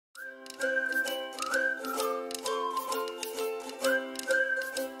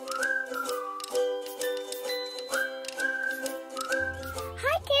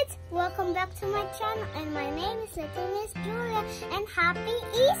back to my channel, and my name is Little Miss Julia, and Happy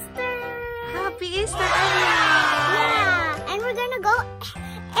Easter! Happy Easter, everyone! Yeah, and we're gonna go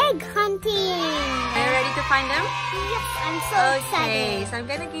egg hunting! Are you ready to find them? Yes, I'm so excited! Okay, so I'm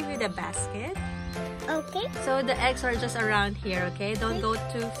gonna give you the basket. Okay. So the eggs are just around here, okay? Don't go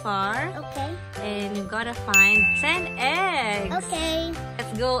too far. Okay. And you gotta find 10 eggs. Okay.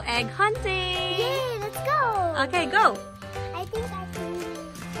 Let's go egg hunting! Yay, let's go! Okay, go! I think I can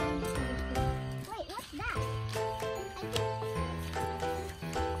find something. Wait, what's that?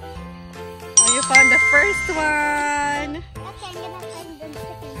 Oh, you found the first one! Okay, I'm gonna find the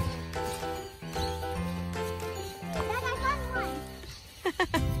second one. Dad, I found one!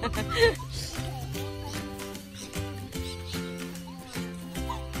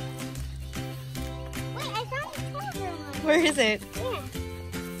 Wait, I found another one! Where is it? Yeah.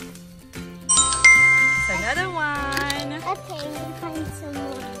 It's another one. Okay, we'll find some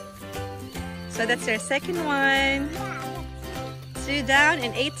more. So that's your second one. Yeah, 2 down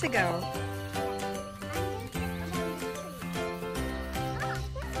and 8 to go.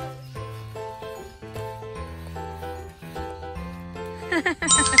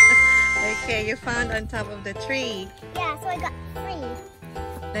 Okay, you found on top of the tree. yeah, so I got 3.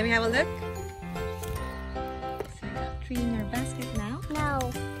 Let me have a look. So you got 3 in your basket now.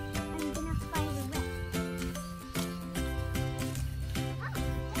 No. I'm gonna find the rest.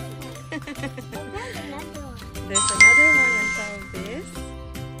 Oh, there's another one. There's another one on top of this.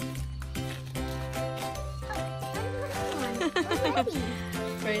 Oh, already.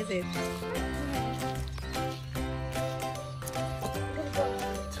 Where is it?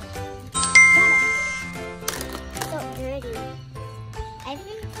 So dirty. I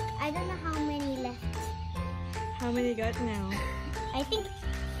think I don't know how many left. How many you got now? I think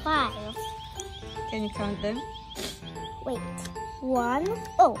 5. Can you count them? Wait. 1.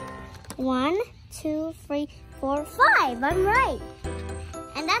 Oh. 1, 2, 3, 4, 5. I'm right.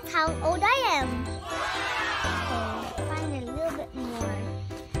 And that's how old I am. Okay, find a little bit more.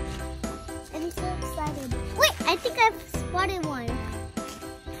 I'm so excited. Wait, I think I've spotted one.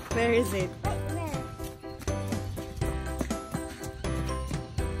 Where is it? Wait, where?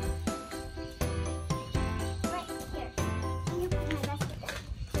 Right here. Can you put my basket there?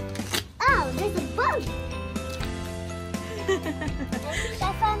 Oh, there's a bug. I think I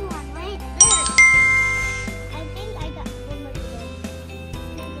found one right there. I think I got 4 more to go.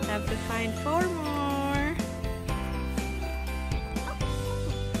 Have to find 4 more.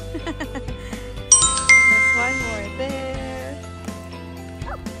 There's 1 more there.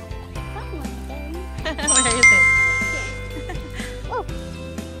 Oh, found one there. Where is it? Oh,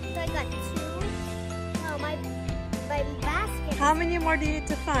 so I got 2. Oh, my basket. How many more do you need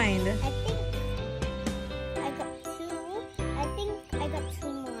to find? I think I got 2. I think I got 2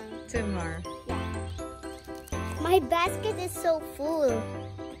 more. 2 more. Yeah. My basket is so full.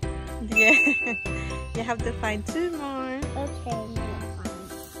 Yeah. You have to find 2 more. Okay, I'm gonna find.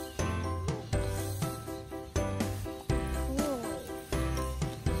 Ooh.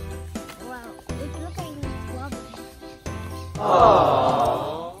 Wow, it's looking lovely.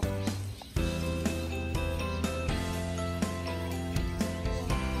 Aww.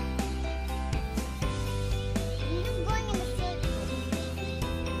 I'm just going in the circle.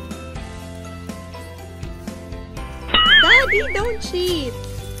 Daddy, don't cheat.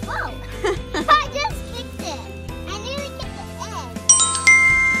 Oh, I just kicked it. I nearly kicked the egg.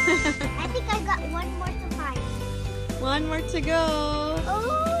 I think I got 1 more to find. 1 more to go.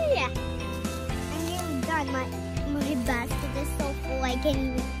 Oh yeah. I'm nearly done. My basket is so full I can't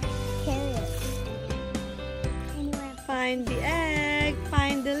even carry it. Anyway, Find the egg.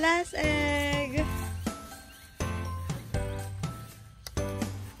 Find the last egg.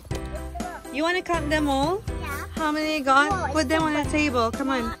 You want to count them all? yeah. How many you got? Whoa, Put it's them so on the fun. table. Come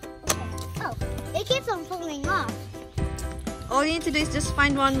on. Okay. Oh, it keeps on falling off. All you need to do is just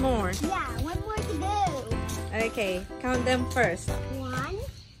find 1 more. Yeah, 1 more to go. Okay, count them first. 1,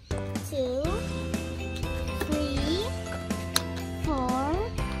 2, 3, 4,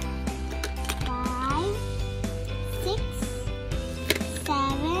 5, 6,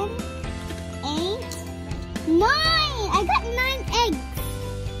 7, 8, 9. I got 9 eggs.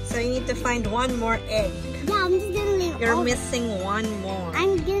 So you need to find 1 more egg. Yeah, I'm just gonna leave. You're missing 1 more.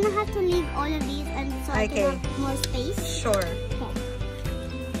 I'm gonna have to leave all of these, and so I Okay. can have more space. Sure. Okay.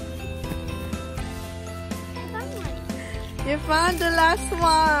 I found one. You found the last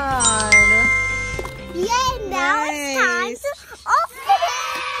one. Yay! Now it's time Nice. to open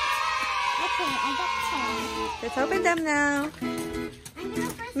it. Okay, I got 10. Let's open them now. I'm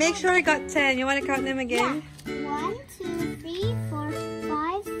gonna first Make sure you got 10. You want to count them again? Yeah. 1, 2, 3, 4,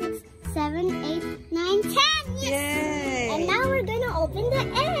 5, 6, 7, open the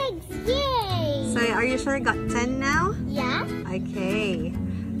eggs. Yay! So are you sure you got 10 now? Yeah. Okay.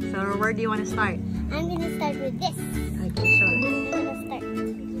 So where do you want to start? I'm gonna start with this. Okay, sure. I'm gonna start.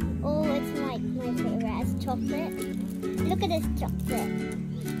 Oh, it's like my favorite. It's chocolate. Look at this chocolate.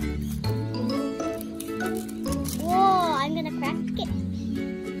 Whoa! I'm gonna crack it.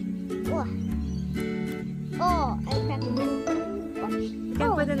 Whoa! Oh, I cracked it. You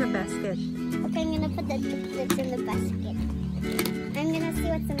can put it in the basket. Okay, I'm gonna put the chocolates in the basket. I'm gonna see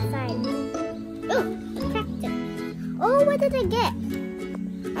what's inside. Oh, I cracked it. Oh, what did I get?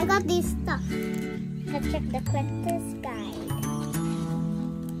 I got these stuff. Let's check the collector's guide.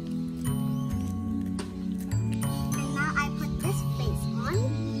 And now I put this face on.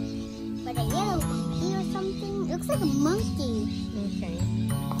 With a yellow monkey or something. It looks like a monkey. Okay.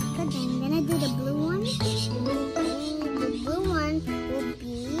 Good, then I'm gonna do the blue one. The blue one will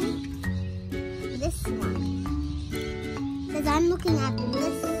be this one. Because I'm looking at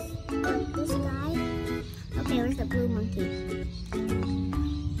this guy. Okay, where's the blue monkey?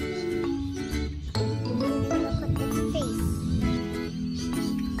 Look at this face.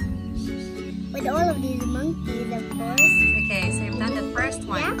 With all of these monkeys, of course. Okay, so you've done the first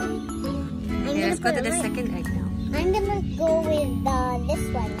one. Yeah. Okay, let's go to the second egg now. I'm gonna go with this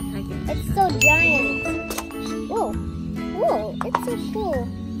one. Okay. It's so giant. Whoa. Whoa, it's so cool.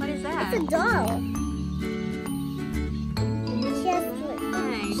 What is that? It's a doll. She has,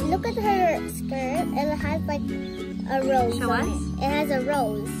 Nice. look at her skirt. It has like a rose Show on us. it. It has a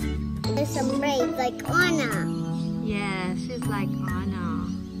rose. There's some braids like Anna. Yeah, she's like Anna.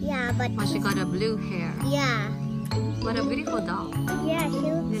 Yeah, but Oh, she got a blue hair. yeah. What a beautiful doll. Yeah, she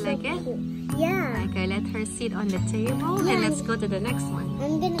looks You so like it? cute. Yeah. Okay, let her sit on the table Yeah. and let's go to the next one.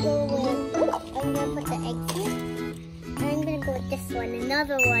 I'm gonna go with, I'm gonna put the eggs here. I'm gonna go with this one,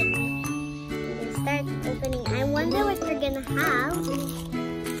 another one. I'm gonna start opening. I wonder what we're gonna have.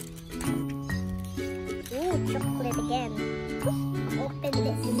 Ooh, chocolate again. Open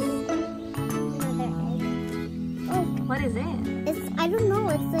this. Another egg. Oh, What is it? it's, I don't know,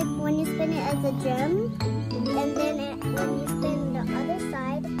 it's like when you spin it as a gem, and then when you spin the other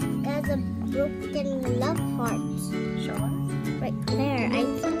side, it has a broken love heart. Show us. Right there.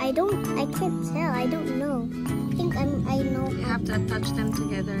 I can't tell. I don't know. I think I know. You have to attach them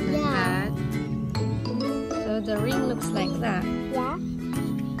together like Yeah. that. So the ring looks like that. Yeah?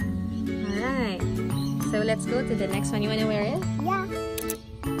 Alright. So let's go to the next one. You want to wear it? Yeah.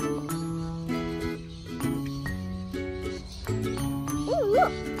 Ooh,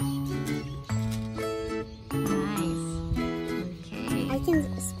 look. Nice. Okay. I can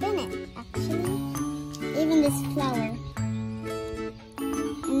spin it, actually. Even this flower.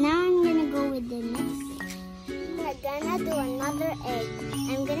 And now I'm gonna go with the next. I'm gonna do another egg.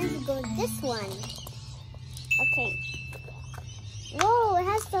 I'm gonna go with this one. Okay. Whoa, it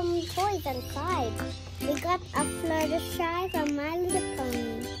has some toys inside. We got a Fluttershy from My Little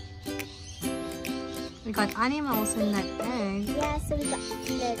Pony. We got animals in that egg. Yeah, so we got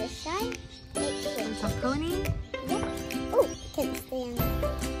Fluttershy. It's a pony. Yeah. Oh, can't stand.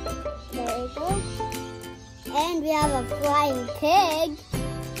 There we go. And we have a flying pig.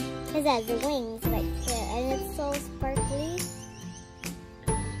 It has wings right here, and it's so sparkly.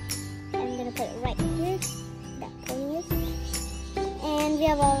 I'm gonna put it right here. That pony is. And we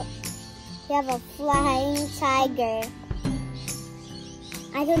have a flying tiger.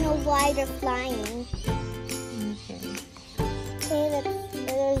 I don't know why they're flying. Okay. Okay,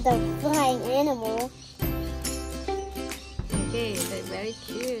 there's the flying animal. Okay, they're very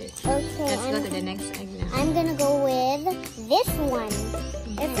cute. Okay, Let's go to the next egg now. I'm gonna go with this one.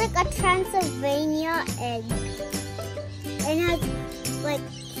 It's like a Transylvania egg. And it has like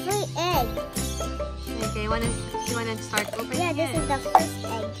 3 eggs. Okay, you wanna start opening Yeah, this it? is the first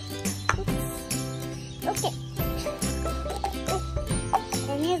egg. Oops. Okay. Oh.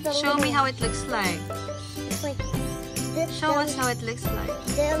 And here's the Show me little- how it looks like. It's like this. Show us how it looks like.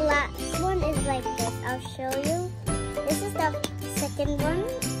 The last one is like this. I'll show you. This is the second one.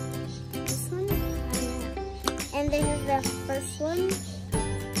 This one. And this is the first one.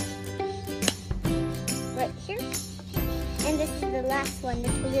 Right here. And this is the last one,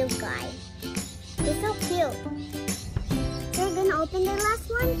 this little guy. He's so cute. So we're gonna open the last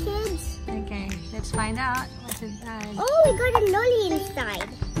one, kids. Okay, let's find out what's inside. Oh, we got a lolly inside.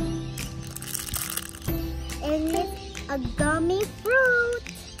 And it's a gummy fruit.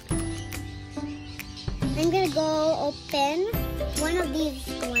 I'm gonna go open one of these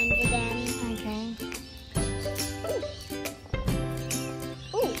ones again. Okay.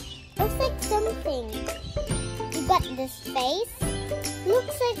 Ooh, looks like something. You got this face.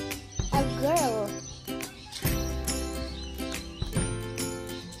 Looks like a girl.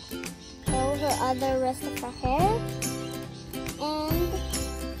 other rest of her hair.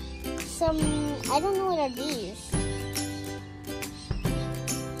 And some, I don't know what are these.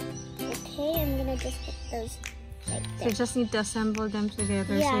 Okay, I'm gonna just put those right So there. you just need to assemble them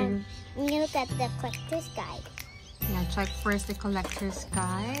together. Yeah, So I'm gonna look at the collector's guide. yeah, check first the collector's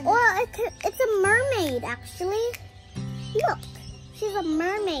guide. Oh, it's a mermaid actually. Look, she's a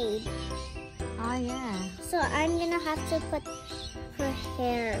mermaid. Oh yeah. So I'm gonna have to put her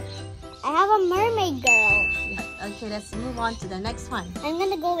hair. I have a mermaid girl. Yeah. Okay, let's move on to the next one. I'm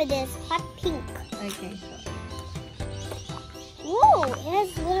gonna go with this hot pink. Okay, sure. Whoa, it has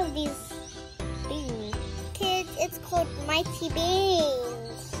one of these things. Kids, it's called Mighty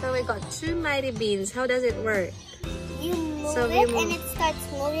Beans. So we got 2 mighty beans. How does it work? You move So we it move- and it starts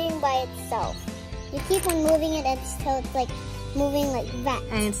moving by itself. You keep on moving it until it's like moving like that.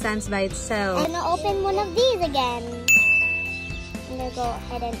 And it stands by itself. I'm gonna open one of these again. I'm gonna go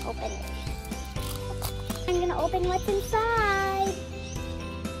ahead and open it. I'm gonna open what's inside.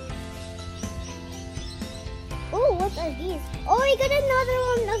 Oh, what are these? Oh, I got another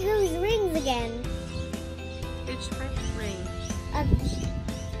one of those rings again. Which ring?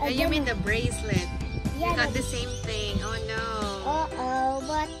 A You mean the bracelet? yeah, Not the same thing. Oh no. uh-oh,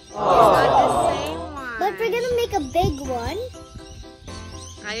 but It's not the same one. but we're gonna make a big one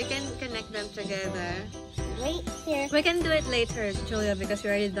You can connect them together. right here. We can do it later, Julia, because we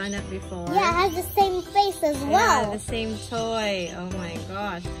already done it before. Yeah, it has the same face as Yeah, well. the same toy. Oh my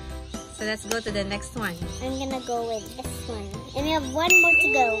gosh. So let's go to the next one. I'm gonna go with this one. And we have one more to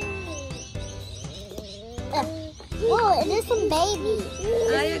go. Oh, there's some baby.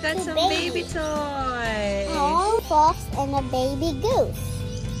 Oh, you got some baby toys. Oh, fox and a baby goose.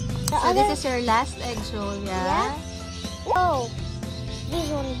 The So other, this is your last egg, Julia. yeah. Oh, these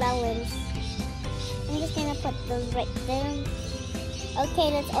won't balance. I'm just gonna put those right there. Okay,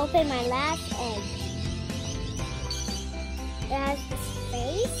 let's open my last egg. It has this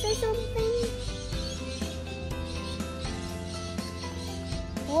face or something.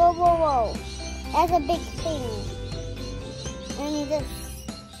 Whoa, whoa, whoa. That's a big thing. And this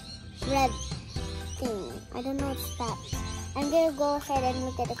red thing. I don't know what's that. I'm gonna go ahead and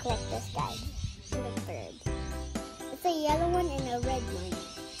look at the collector's guide. The bird. It's a yellow one and a red one.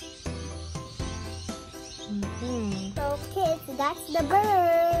 Mm-hmm. So kids, that's the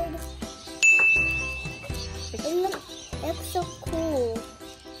bird. It looks so cool.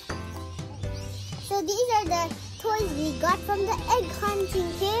 So these are the toys we got from the egg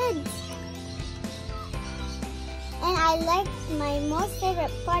hunting, kids. And I like, my most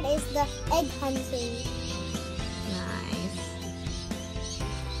favorite part is the egg hunting. Nice.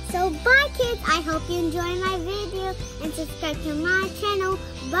 So bye kids, I hope you enjoy my video and subscribe to my channel.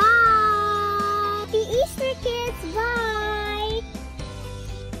 Bye! Happy Easter!